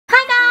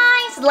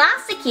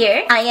Lastic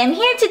here. I am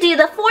here to do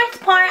the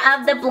 4th part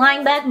of the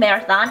blind bag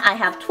marathon. I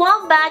have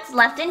 12 bags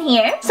left in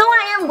here. So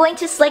I am going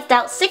to select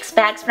out 6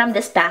 bags from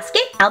this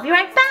basket. I'll be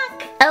right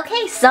back.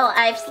 Okay, so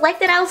I've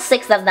selected out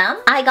 6 of them.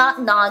 I got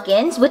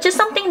Nog'nz, which is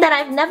something that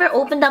I've never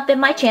opened up in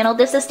my channel.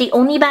 This is the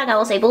only bag I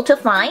was able to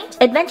find.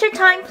 Adventure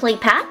Time Play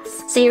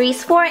Packs,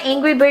 Series 4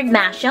 Angry Bird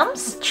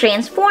Mashems,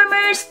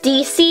 Transformers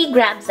DC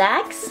Grab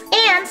Zags,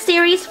 and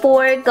Series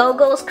 4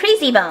 Go-Go's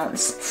Crazy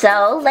Bones.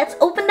 So let's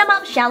open them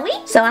up, shall we?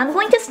 So I'm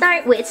going to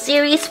start with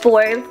Series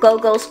 4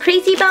 Go-Go's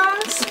Crazy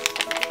Bones.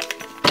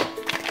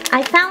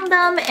 I found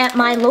them at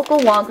my local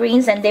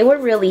Walgreens and they were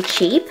really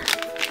cheap.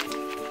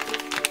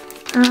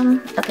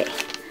 Okay.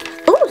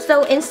 Oh,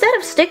 so instead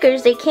of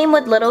stickers, they came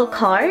with little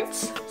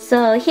cards.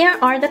 So here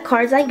are the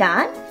cards I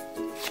got.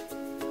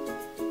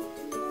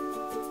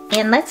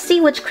 And let's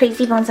see which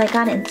Crazy Bones I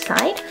got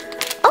inside.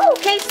 Oh,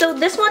 okay, so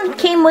this one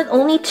came with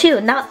only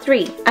 2, not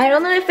 3. I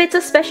don't know if it's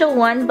a special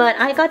one, but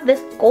I got this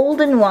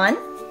golden one,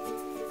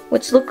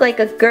 which looked like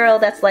a girl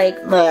that's like,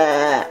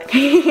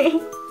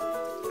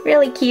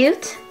 really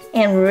cute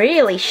and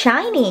really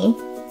shiny.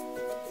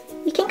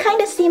 You can kind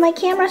of see my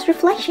camera's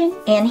reflection.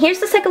 And here's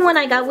the second one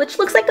I got, which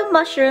looks like a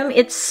mushroom.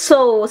 It's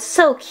so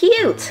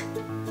cute.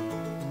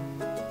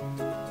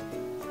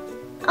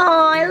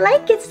 Oh, I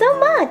like it so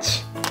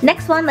much.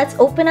 Next one, let's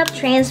open up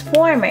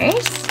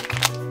Transformers.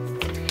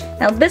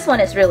 Now this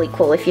one is really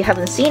cool if you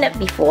haven't seen it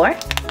before.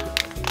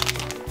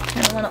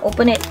 I don't want to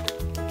open it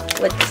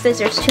with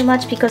scissors too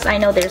much because I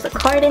know there's a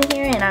card in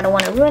here and I don't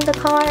want to ruin the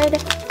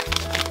card.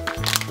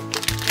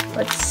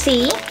 Let's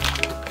see.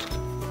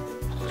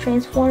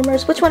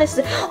 Transformers. Which one is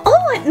it?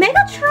 Oh,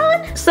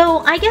 Megatron! So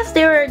I guess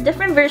there are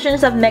different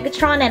versions of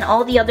Megatron and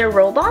all the other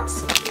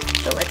robots.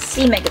 So let's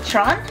see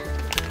Megatron.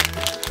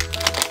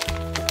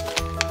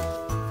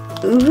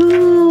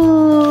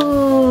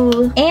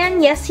 Ooh!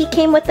 And yes, he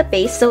came with the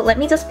base, so let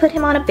me just put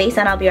him on a base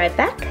and I'll be right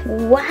back.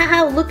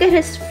 Wow, look at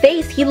his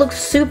face. He looks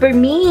super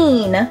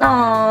mean.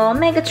 Aw,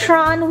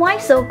 Megatron, why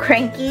so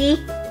cranky?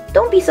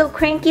 Don't be so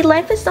cranky.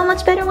 Life is so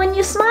much better when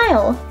you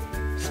smile.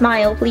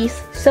 Smile,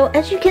 please. So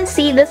as you can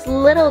see, this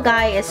little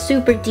guy is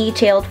super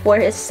detailed for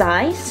his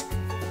size.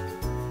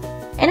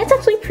 And it's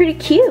actually pretty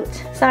cute.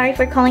 Sorry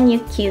for calling you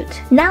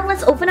cute. Now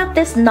let's open up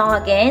this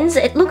Nog'nz.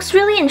 It looks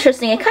really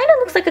interesting. It kind of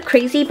looks like a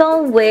Crazy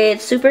Bone with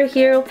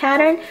superhero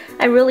pattern.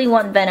 I really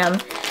want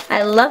Venom.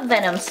 I love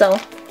Venom, so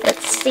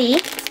let's see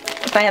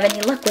if I have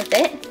any luck with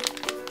it.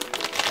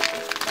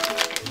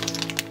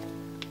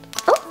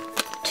 Oh,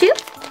 2?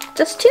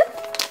 Just 2?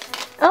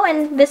 Oh,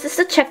 and this is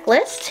the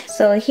checklist.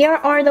 So here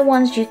are the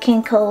ones you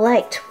can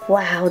collect.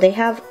 Wow, they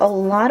have a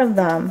lot of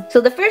them.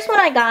 So the first one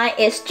I got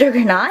is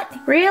Juggernaut.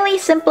 Really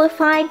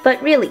simplified, but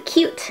really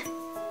cute.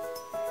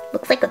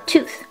 Looks like a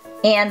tooth.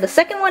 And the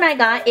second one I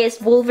got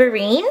is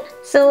Wolverine.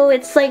 So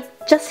it's like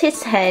just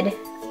his head.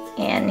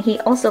 And he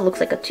also looks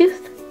like a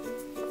tooth.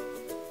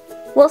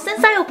 Well,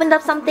 since I opened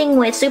up something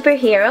with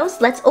superheroes,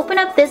 let's open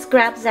up this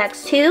Grab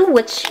Zags 2,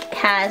 which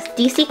has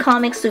DC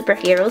Comics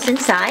superheroes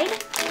inside.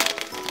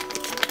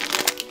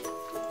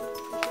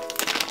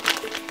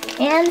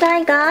 And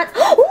I got,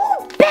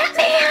 oh,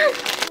 Batman!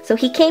 So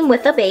he came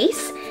with a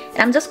base.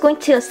 And I'm just going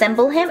to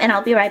assemble him and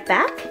I'll be right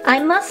back. I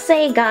must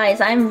say,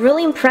 guys, I'm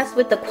really impressed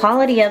with the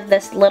quality of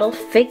this little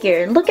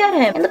figure. Look at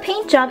him. And the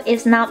paint job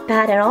is not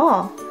bad at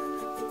all.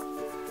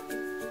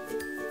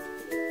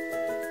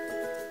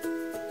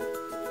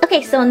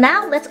 Okay, so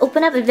now let's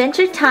open up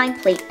Adventure Time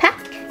Plate Pack.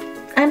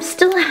 I'm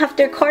still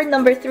after card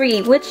number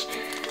 3, which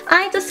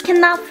I just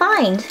cannot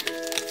find.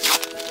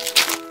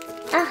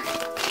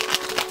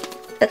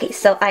 Okay,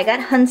 so I got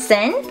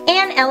Hunsen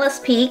and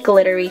LSP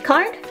glittery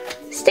card.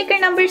 Sticker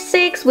number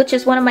 6, which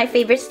is one of my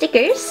favorite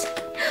stickers.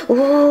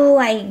 Ooh,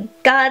 I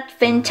got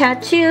Finn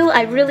tattoo.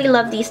 I really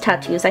love these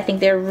tattoos. I think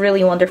they're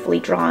really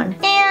wonderfully drawn.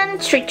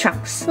 And Tree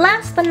Trunks.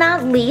 Last but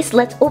not least,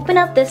 let's open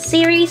up the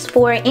Series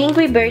 4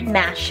 Angry Bird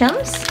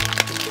Mashems.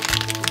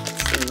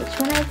 Let's see which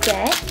one I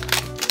get.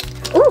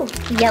 Ooh,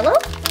 yellow.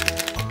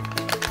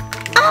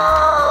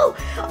 Oh!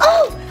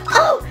 Oh!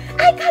 Oh!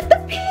 I got the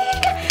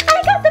pig!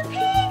 I got the pig!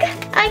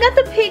 I got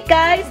the pig,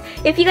 guys.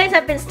 If you guys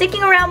have been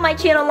sticking around my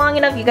channel long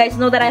enough, you guys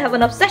know that I have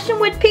an obsession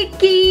with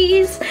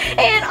piggies.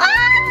 And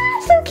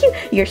so cute.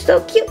 You're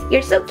so cute.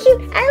 You're so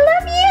cute. I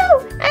love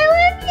you. I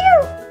love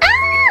you.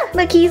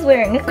 Look, he's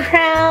wearing a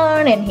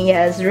crown and he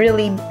has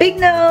really big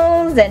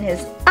nose and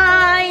his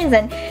eyes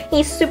and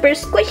he's super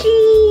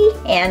squishy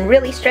and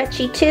really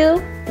stretchy too.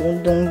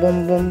 Boom, boom,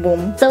 boom, boom,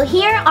 boom. So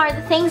here are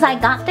the things I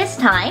got this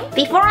time.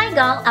 Before I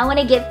go, I want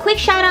to give quick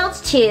shout outs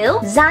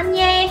to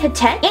Zanye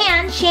Hatet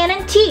and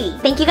Shannon T.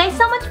 Thank you guys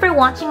so much for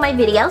watching my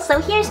video.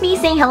 So here's me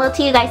saying hello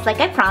to you guys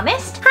like I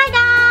promised. Hi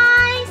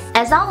guys!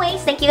 As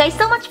always, thank you guys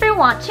so much for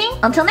watching.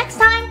 Until next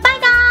time, bye!